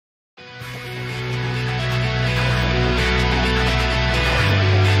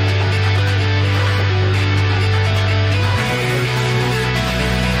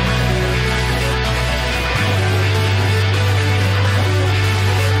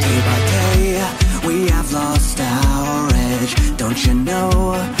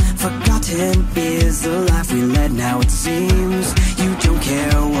is the life we led. Now it seems you don't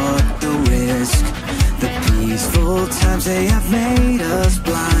care what the risk. The peaceful times, they have made us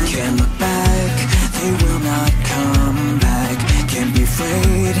blind. Can't look back, they will not come back. Can't be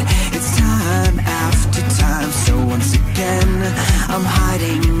afraid, it's time after time. So once again, I'm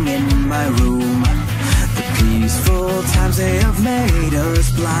hiding in my room. The peaceful times, they have made us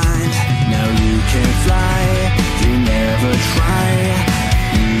blind. Now you can fly, you never try.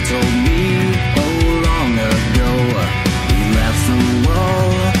 You told me long ago, we left the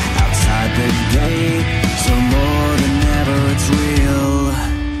wall outside the gate. So more than ever it's real.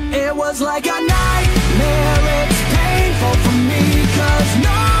 It was like a nightmare, it's painful for me, 'cause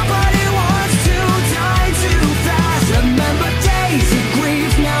nobody wants to die too fast. Remember days of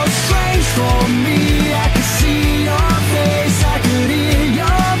grief, now it's strange for me. I could see your face, I could hear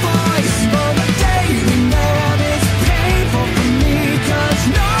your voice. But the day we met, it's painful for me, 'cause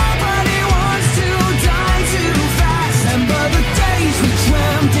nobody wants to die too fast. Remember the days we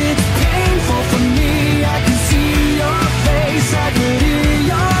dreamt, it's painful for me. I could see your face, I could hear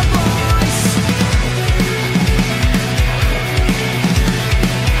your voice.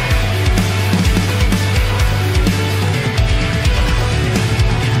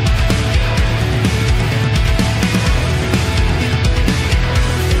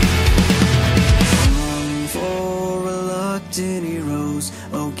 Heroes,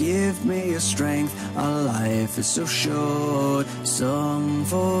 oh give me your strength, our life is so short. Song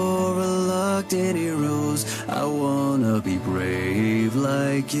for reluctant heroes, I wanna be brave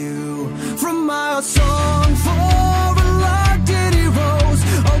like you. From my song for reluctant heroes,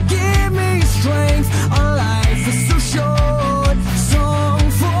 oh give me your strength, our life is so short. Song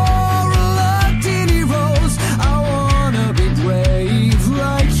for reluctant heroes, I wanna be brave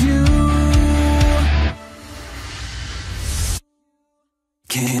like you.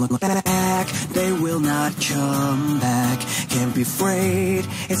 Can't look back, they will not come back. Can't be afraid,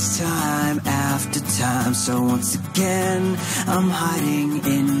 it's time after time. So once again, I'm hiding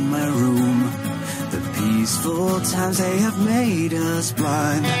in my room. The peaceful times, they have made us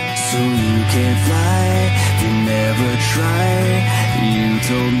blind. So you can't fly, you never try. You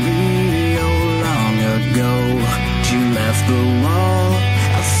told me long ago, you left the wall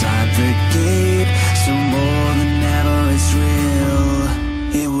outside the gate. So more than ever it's real.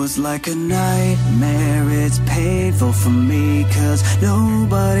 It was like a nightmare, it's painful for me, 'cause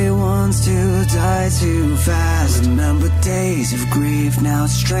nobody wants to die too fast. Remember days of grief, now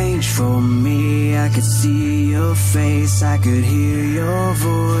it's strange for me. I could see your face, I could hear your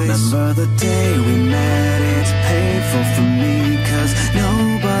voice. Remember the day we met, it's painful for me, 'cause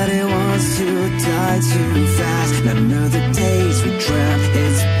nobody wants to die too fast. Remember the days we dreamt,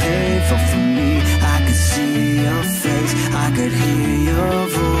 it's painful for me. I could see your face, I could hear your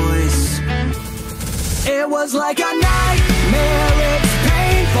voice. It was like a nightmare, it's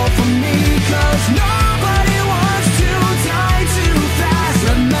painful for me, 'cause nobody wants to die too fast.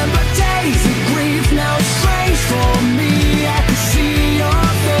 Remember days of grief, now it's strange for me. I could see your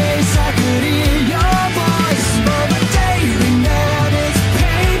face, I could hear your voice. But the day we met, it's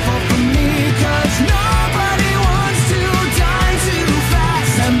painful for me, 'cause nobody wants to die too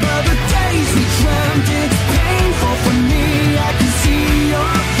fast. Remember the days we dreamt, it's painful for me. I could see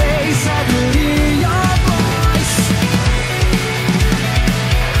your face, I could hear your voice.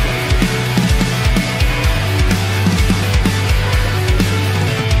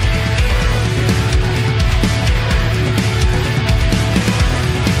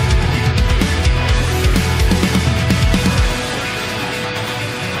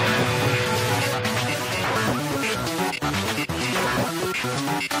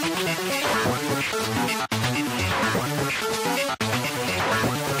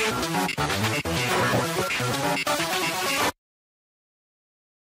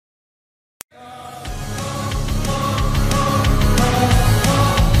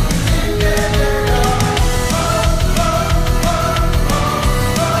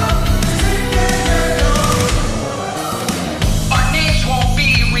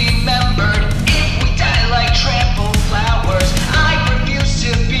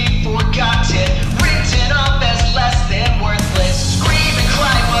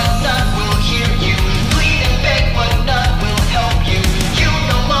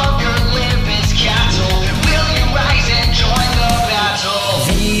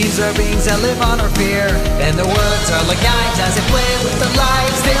 beings that live on our fear, and the words are like knives as they play with the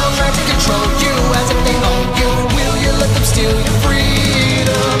lives. They'll try to control you as if they own you. Will you let them steal your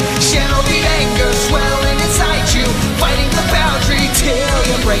freedom? Channel the anger swelling inside you, fighting the boundary till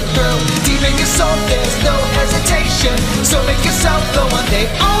you break through. Deep in your soul there's no hesitation, so make yourself the one they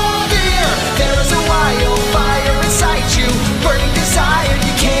all fear. There is a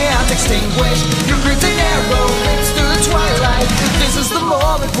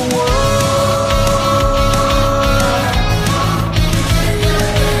moment for world.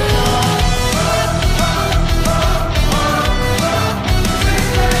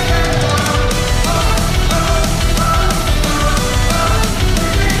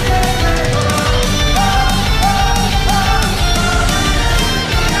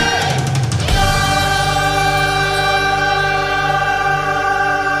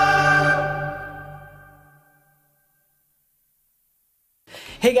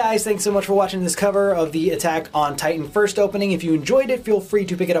 Hey guys, thanks so much for watching this cover of the Attack on Titan first opening. If you enjoyed it, feel free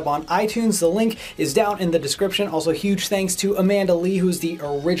to pick it up on iTunes. The link is down in the description. Also, huge thanks to Amanda Lee, who's the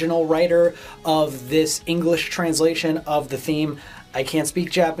original writer of this English translation of the theme. I can't speak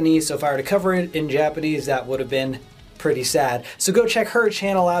Japanese, so if I were to cover it in Japanese, that would have been pretty sad. So go check her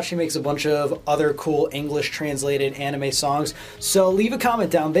channel out. She makes a bunch of other cool English translated anime songs. So leave a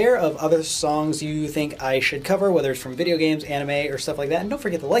comment down there of other songs you think I should cover, whether it's from video games, anime, or stuff like that. And don't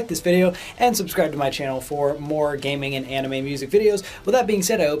forget to like this video and subscribe to my channel for more gaming and anime music videos. With that being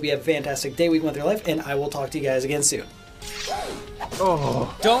said, I hope you have a fantastic day, week, month, or life, and I will talk to you guys again soon.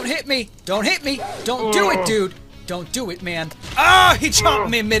 Oh. Don't hit me! Don't hit me! Don't do it, dude! Don't do it, man. Ah, he chopped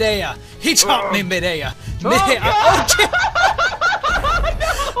me mid-air. He chopped me mid-air. Mid-air. Oh, no.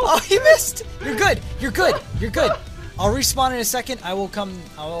 Oh, he missed. You're good. You're good. You're good. I'll respawn in a second. I will come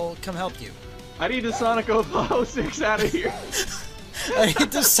help you. I need to Sonic 06 out of here. I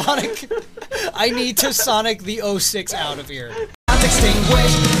need to Sonic the 06 out of here.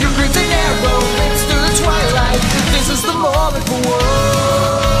 Extinguish your crimson arrow flicks through the twilight. This is the moment for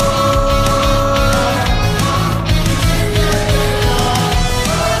world.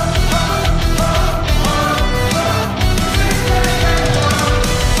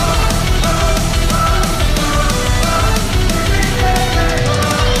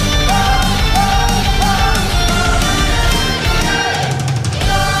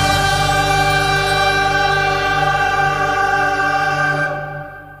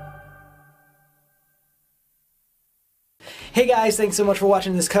 Hey guys, thanks so much for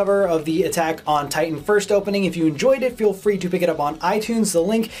watching this cover of the Attack on Titan first opening. If you enjoyed it, feel free to pick it up on iTunes. The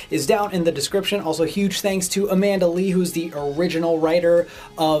link is down in the description. Also, huge thanks to Amanda Lee, who's the original writer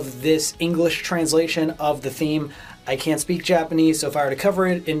of this English translation of the theme. I can't speak Japanese, so if I were to cover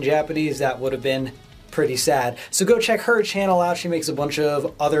it in Japanese, that would have been pretty sad. So go check her channel out. She makes a bunch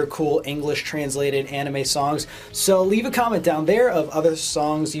of other cool English translated anime songs. So leave a comment down there of other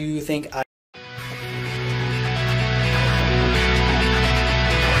songs you think I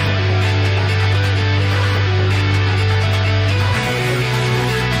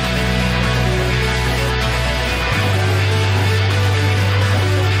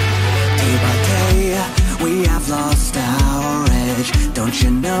lost our edge, don't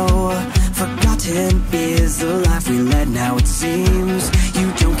you know? Forgotten is the life we led. Now it seems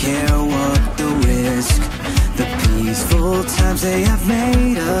you don't care what the risk. The peaceful times, they have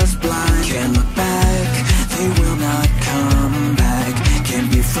made us blind. Can't look back, they will not come back.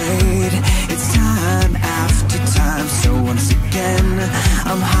 Can't be afraid, it's time after time. So once again,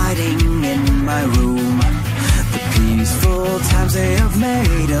 I'm hiding in my room. The peaceful times, they have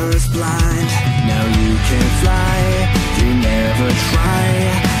made us blind. Now you can fly, you never try.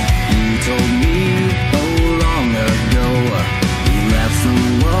 You told me long ago, we left the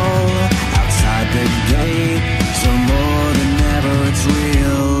wall outside the gate. So more than ever it's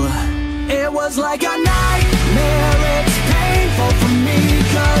real. It was like a nightmare, it's painful for me,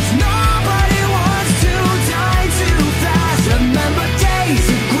 'cause nobody wants to die too fast. Remember days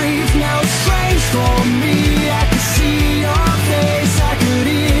of grief, now strange for me. I could see your face, I could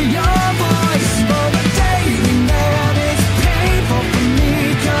hear your voice. But the day we met is painful for me,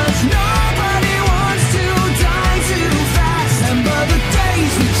 'cause nobody wants to die too fast. Remember the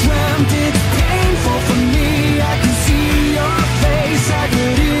days we dreamt, it's painful for me. I could see your face, I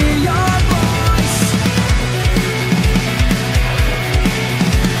could hear your voice.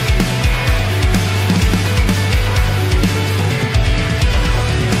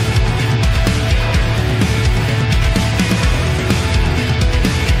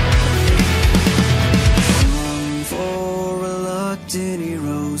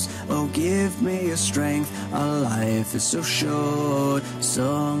 Heroes, oh give me your strength, our life is so short.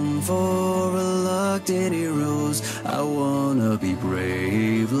 Song for reluctant heroes, I wanna be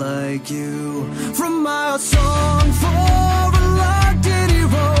brave like you. From my song for reluctant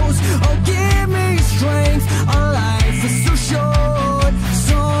heroes, oh give me your strength, our life is so short.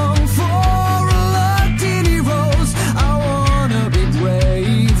 Song for reluctant heroes, I wanna be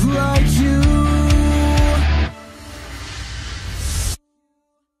brave like you.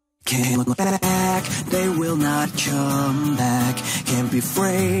 Can't look back, they will not come back. Can't be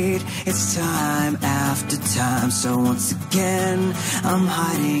afraid. It's time after time, so once again I'm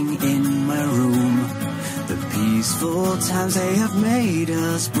hiding in my room. The peaceful times, they have made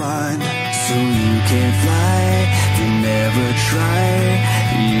us blind. So you can't fly, you never try.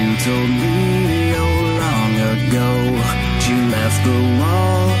 You told me long ago, you left the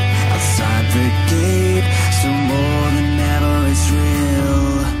wall outside the gate, so more than ever it's real.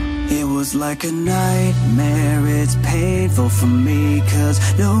 It was like a nightmare, it's painful for me, 'cause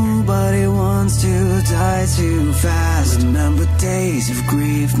nobody wants to die too fast. Remember days of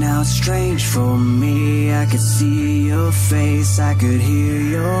grief, now it's strange for me. I could see your face, I could hear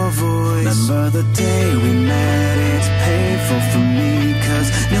your voice. Remember the day we met, it's painful for me, 'cause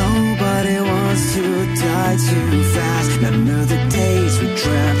nobody wants to die too fast. Remember the days we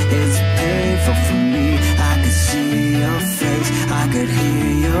dreamt, it's painful for me. I could see your face, I could hear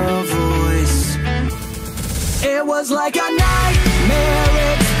your voice. It was like a nightmare,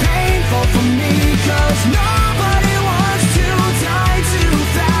 it's painful for me, 'cause nobody wants to die too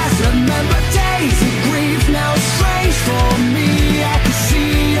fast. Remember days of grief, now it's strange for me. I could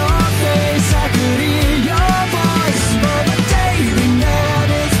see your face, I could hear your voice. But the day we met,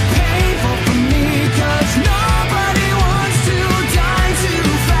 it's painful for me, 'cause nobody wants to die too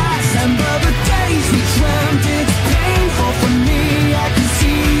fast. Remember the days we dreamt, it's painful for me. I could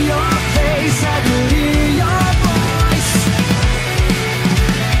see your face, I could hear your voice.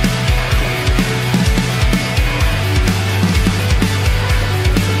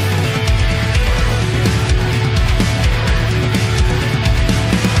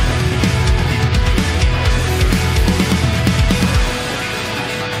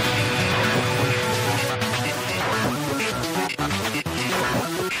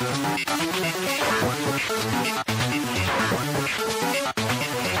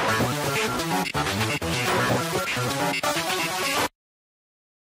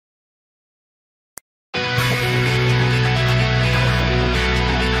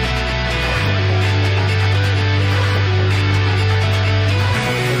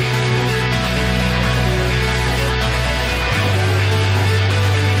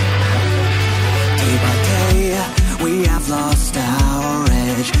 Lost our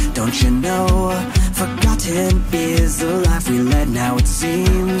edge, don't you know? Forgotten is the life we led. Now it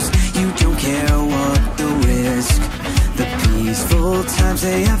seems you don't care what the risk. The peaceful times,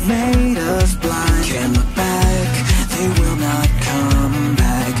 they have made us blind. Can't look back, they will not come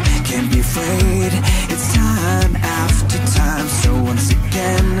back. Can't be afraid, it's time after time. So once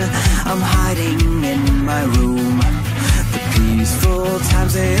again, I'm hiding in my room. The peaceful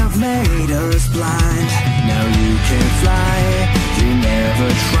times, they have made us blind. Now you can't fly, you never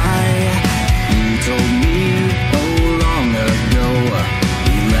try. You told me long ago,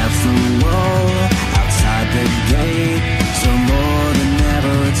 we left the wall outside the gate, so more than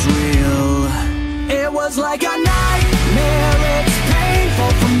ever it's real. It was like a nightmare, it's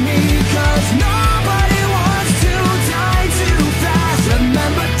painful for me, 'cause nobody wants to die too fast.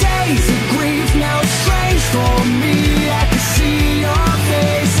 Remember days of grief, now it's strange for me. I could see your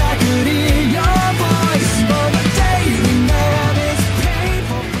face, I could hear your voice. But the day we met, it's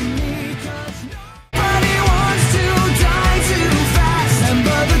painful for me, 'cause nobody wants to die too fast.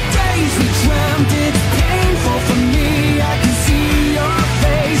 Remember the days we dreamt, it's painful for me. I could see your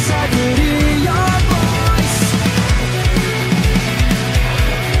face, I could hear your voice.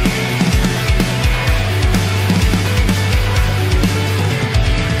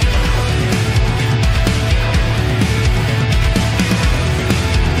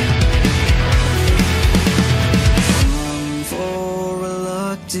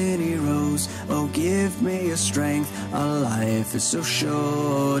 Heroes, oh give me your strength, our life is so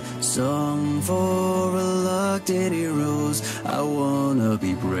short. Song for reluctant heroes, I wanna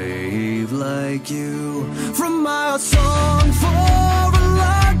be brave like you. From my song for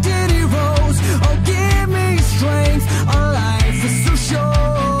reluctant heroes, oh give me strength, our life is so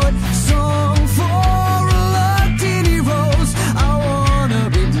short. Song for reluctant heroes, I wanna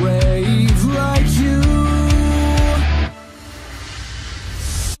be brave like you.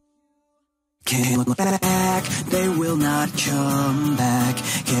 Can't look back, they will not come back.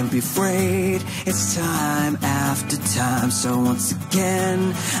 Can't be afraid, it's time after time. So once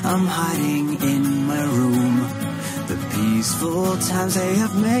again, I'm hiding in my room. The peaceful times, they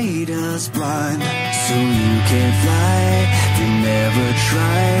have made us blind. So you can't fly, you never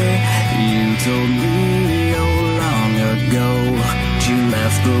try. You told me long ago, you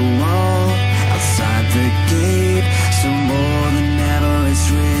left the wall outside the gate, so more than ever it's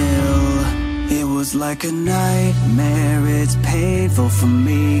real. It was was like a nightmare, it's painful for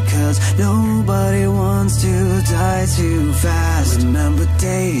me, 'cause nobody wants to die too fast. Remember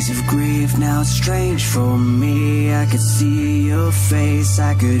days of grief, now it's strange for me. I could see your face,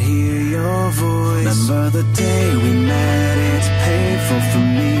 I could hear your voice. Remember the day we met, it's painful for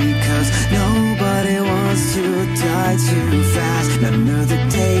me, 'cause nobody wants to die too fast. Remember the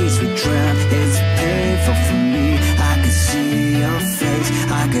days we dreamt, it's painful for me. I could see your face,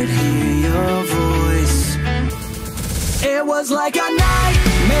 I could hear your voice. It was like a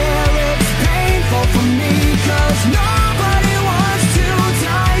nightmare, it's painful for me, 'cause nobody wants to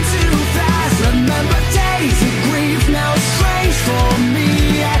die too fast. Remember days of grief, now it's strange for me.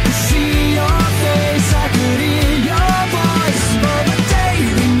 I could see your face, I could hear your voice. But the day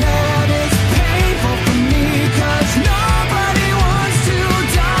we met, it's painful for me, 'cause nobody wants to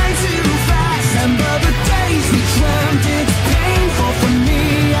die too fast. Remember the days we dreamt, it's painful for me.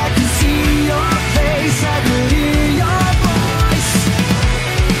 I could see your face, I could hear your voice.